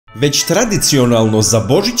Već tradicionalno za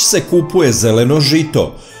Božić se kupuje zeleno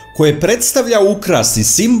žito, koje predstavlja ukras i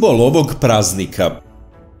simbol ovog praznika.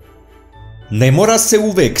 Ne mora se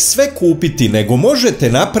uvek sve kupiti, nego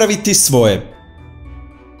možete napraviti svoje.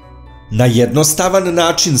 Na jednostavan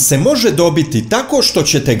način se može dobiti tako što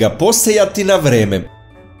ćete ga posejati na vreme.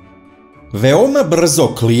 Veoma brzo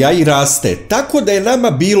klija i raste, tako da je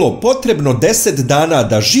nama bilo potrebno 10 dana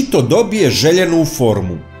da žito dobije željenu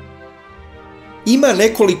formu. Ima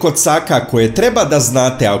nekoliko caka koje treba da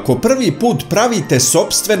znate ako prvi put pravite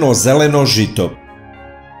sopstveno zeleno žito.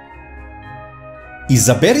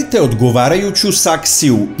 Izaberite odgovarajuću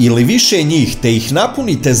saksiju ili više njih te ih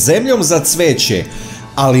napunite zemljom za cveće,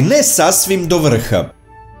 ali ne sasvim do vrha.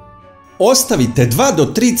 Ostavite 2 do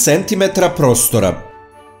 3 cm prostora.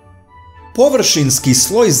 Površinski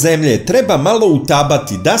sloj zemlje treba malo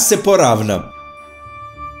utabati da se poravna.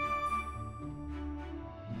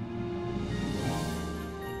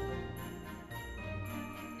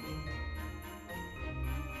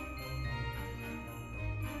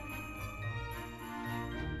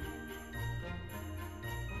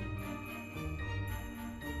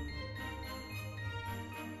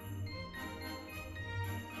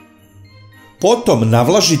 Potom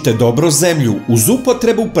navlažite dobro zemlju uz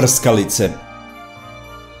upotrebu prskalice.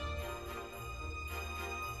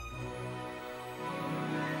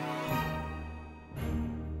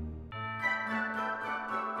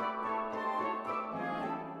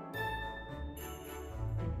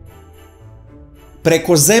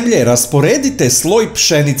 Preko zemlje rasporedite sloj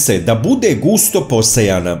pšenice da bude gusto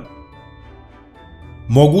posejana.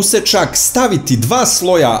 Mogu se čak staviti 2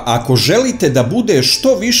 sloja ako želite da bude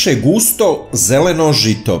što više gusto zeleno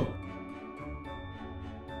žito.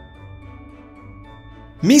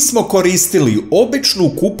 Mi smo koristili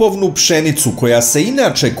običnu kupovnu pšenicu koja se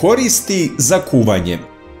inače koristi za kuvanje.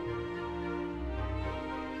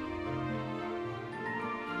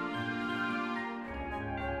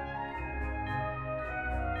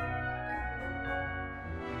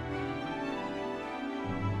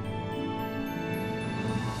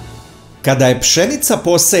 Kada je pšenica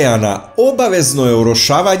posejana, obavezno je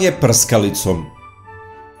orošavanje prskalicom.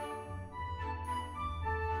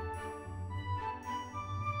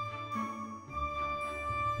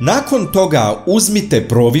 Nakon toga uzmite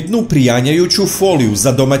providnu prijanjajuću foliju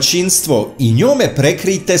za domaćinstvo i njome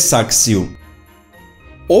prekrijte saksiju.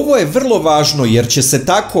 Ovo je vrlo važno jer će se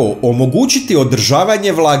tako omogućiti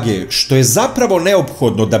održavanje vlage, što je zapravo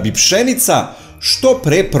neophodno da bi pšenica što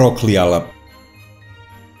pre proklijala.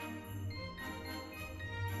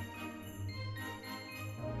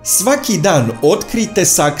 Svaki dan otkrijte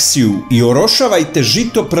saksiju i orošavajte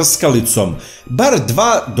žito prskalicom, bar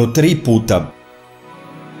 2 do 3 puta.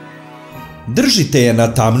 Držite je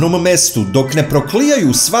na tamnom mestu dok ne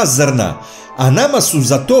proklijaju sva zrna, a nama su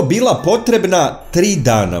za to bila potrebna 3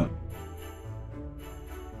 dana.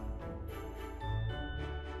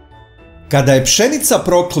 Kada je pšenica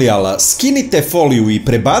proklijala, skinite foliju i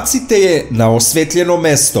prebacite je na osvetljeno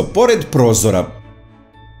mesto pored prozora.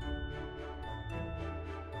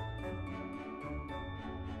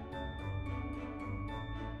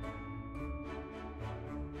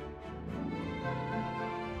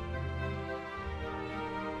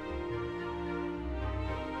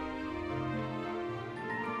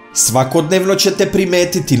 Svakodnevno ćete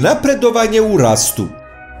primetiti napredovanje u rastu.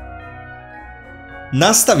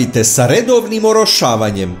 Nastavite sa redovnim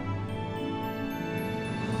orošavanjem.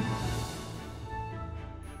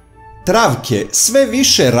 Travke sve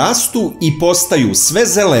više rastu i postaju sve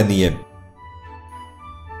zelenije.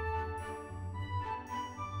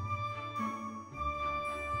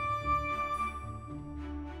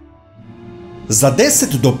 Za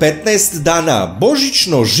 10 do 15 dana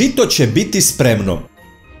božićno žito će biti spremno.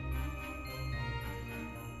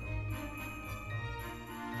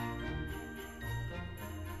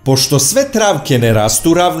 Pošto sve travke ne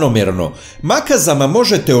rastu ravnomerno, makazama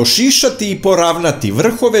možete ošišati i poravnati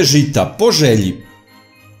vrhove žita po želji.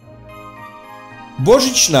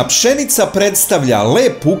 Božićna pšenica predstavlja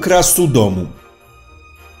lep ukras u domu.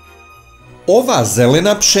 Ova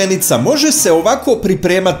zelena pšenica može se ovako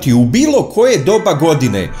pripremati u bilo koje doba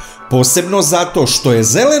godine, posebno zato što je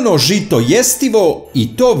zeleno žito jestivo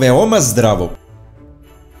i to veoma zdravo.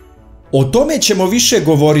 O tome ćemo više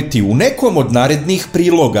govoriti u nekom od narednih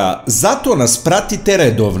priloga, zato nas pratite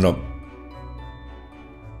redovno.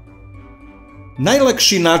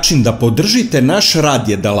 Najlakši način da podržite naš rad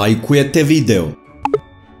je da lajkujete video.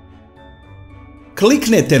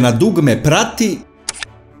 Kliknete na dugme prati,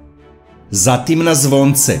 zatim na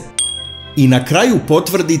zvonce i na kraju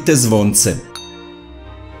potvrdite zvonce.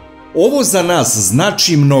 Ovo za nas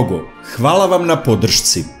znači mnogo. Hvala vam na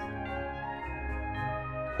podršci.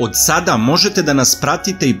 Od sada možete da nas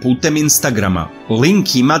pratite i putem Instagrama.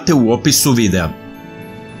 Link imate u opisu videa.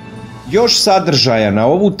 Još sadržaja na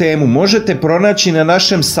ovu temu možete pronaći na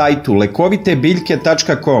našem sajtu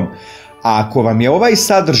lekovitebiljke.com. A ako vam je ovaj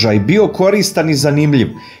sadržaj bio koristan i zanimljiv,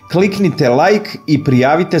 kliknite like i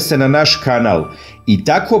prijavite se na naš kanal i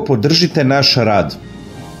tako podržite naš rad.